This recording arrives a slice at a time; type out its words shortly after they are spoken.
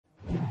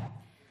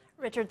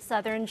Richard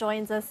Southern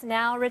joins us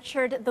now.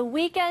 Richard, the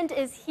weekend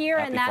is here,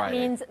 and that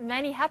means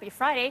many happy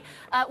Friday.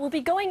 We'll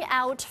be going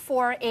out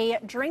for a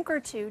drink or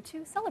two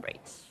to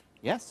celebrate.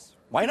 Yes.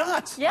 Why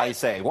not? Yes. I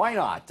say, why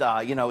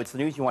not? You know, it's the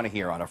news you want to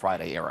hear on a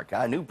Friday,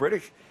 Erica. A new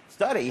British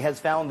study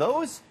has found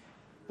those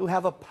who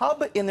have a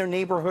pub in their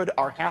neighborhood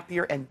are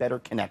happier and better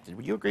connected.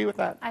 Would you agree with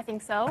that? I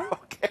think so.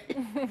 Okay.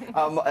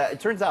 It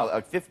turns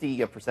out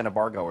 50% of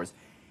bargoers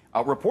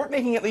report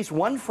making at least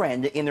one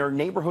friend in their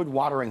neighborhood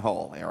watering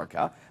hole,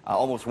 Erica.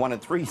 Almost 1 in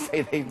 3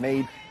 say they've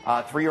made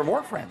 3 or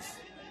more friends.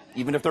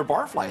 Even if they're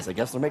barflies, I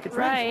guess they're making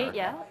friends. Right,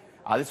 Erica.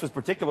 yeah. This was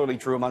particularly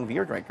true among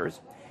beer drinkers.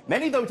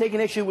 Many, though, take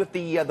an issue with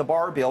the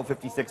bar bill.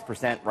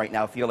 56% right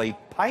now feel a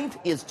pint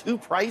is too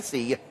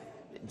pricey.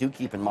 Do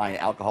keep in mind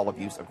alcohol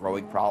abuse, a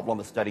growing problem.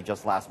 A study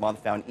just last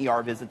month found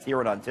ER visits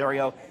here in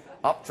Ontario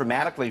up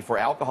dramatically for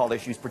alcohol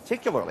issues,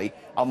 particularly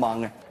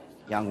among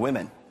young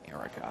women,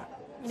 Erica.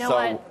 You know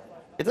what?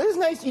 It is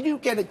nice. You do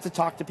get it to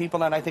talk to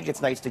people, and I think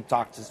it's nice to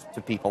talk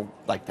to people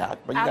like that.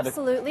 But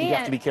Absolutely. You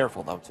have to be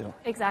careful, though, too.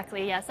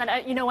 Exactly, yes.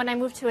 And, you know, when I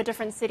moved to a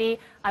different city,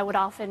 I would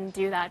often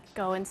do that,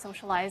 go and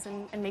socialize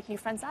and make new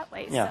friends that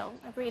way. Yeah. So,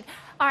 agreed.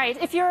 All right,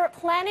 if you're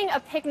planning a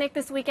picnic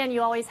this weekend,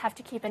 you always have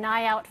to keep an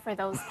eye out for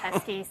those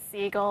pesky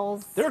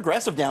seagulls. They're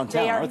aggressive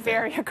downtown, aren't they? They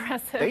are very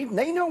aggressive.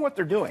 They know what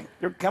they're doing.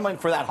 They're coming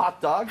for that hot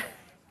dog.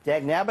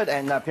 Dag nabbit,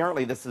 and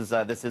apparently this is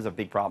a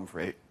big problem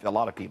for a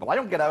lot of people. I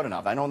don't get out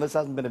enough. I know this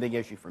hasn't been a big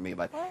issue for me,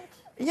 but what?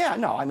 Yeah,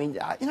 no, I mean,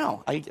 you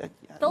know,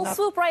 they'll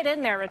swoop right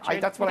in there, Richard.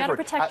 That's what you got to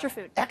protect your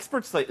food.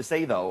 Experts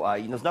say though,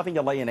 there's nothing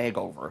to lay an egg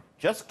over.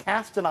 Just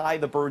cast an eye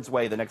the bird's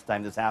way the next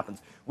time this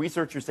happens.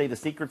 Researchers say the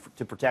secret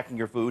to protecting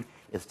your food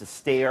is to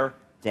stare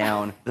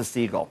down the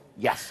seagull.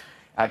 Yes.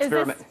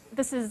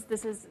 This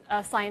is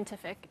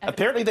scientific evidence.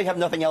 Apparently they have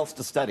nothing else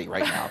to study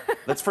right now.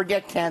 Let's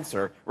forget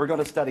cancer. We're going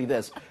to study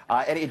this.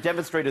 And it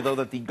demonstrated, though,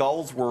 that the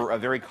gulls were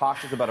very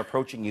cautious about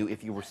approaching you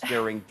if you were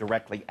staring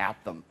directly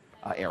at them,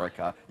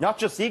 Erica. Not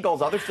just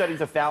seagulls. Other studies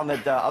have found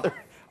that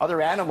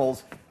other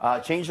animals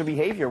change their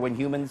behavior when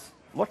humans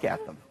look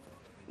at them.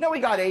 No, we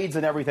got AIDS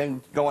and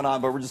everything going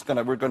on, but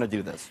we're gonna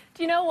do this.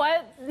 Do you know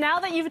what? Now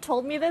that you've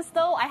told me this,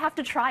 though, I have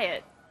to try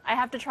it. I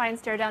have to try and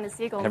stare down a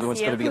seagull and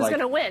see who's going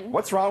to win.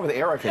 What's wrong with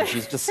Erica?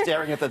 She's just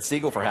staring at that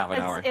seagull for half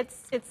an hour.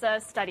 It's a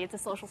study. It's a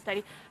social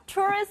study.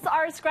 Tourists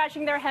are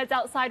scratching their heads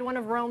outside one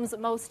of Rome's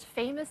most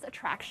famous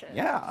attractions.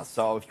 Yeah,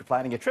 so if you're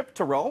planning a trip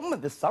to Rome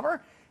this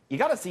summer, you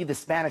got to see the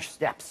Spanish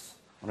Steps.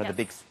 One of the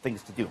big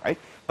things to do, right?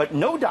 But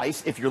no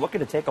dice if you're looking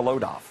to take a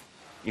load off.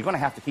 You're going to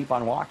have to keep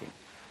on walking.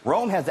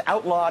 Rome has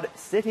outlawed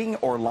sitting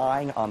or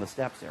lying on the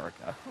steps,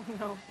 Erica. Oh,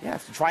 no.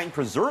 Yes, to try and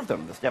preserve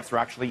them. The steps are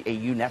actually a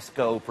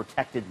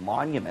UNESCO-protected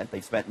monument.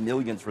 They spent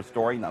millions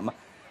restoring them.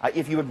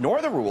 If you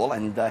ignore the rule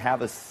and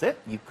have a sit,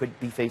 you could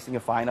be facing a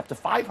fine up to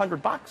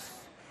 $500.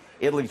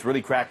 Italy's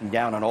really cracking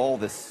down on all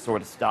this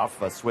sort of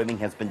stuff. Swimming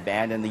has been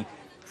banned in the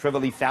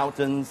Tivoli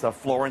fountains.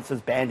 Florence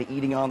has banned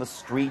eating on the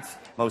streets.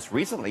 Most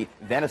recently,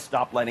 Venice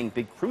stopped letting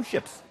big cruise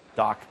ships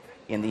dock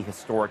in the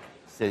historic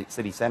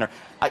city center.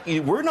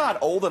 We're not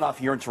old enough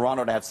here in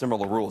Toronto to have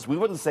similar rules. We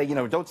wouldn't say, you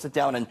know, don't sit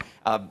down in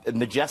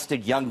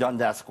majestic young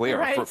Dundas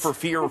Square for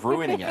fear of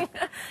ruining it.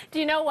 Do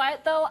you know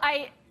what, though?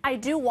 I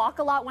do walk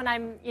a lot when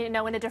I'm, you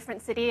know, in a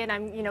different city and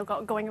I'm, you know,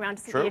 going around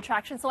to see the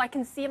attraction, so I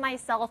can see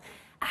myself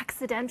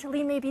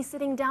accidentally maybe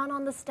sitting down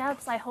on the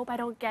steps. I hope I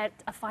don't get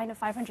a fine of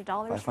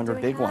 $500 for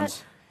doing big that.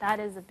 Ones.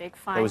 That is a big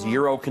fine. Those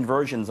euro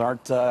conversions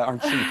aren't cheap,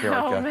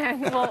 Erica. Oh,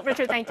 man. Well,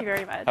 Richard, thank you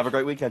very much. Have a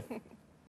great weekend.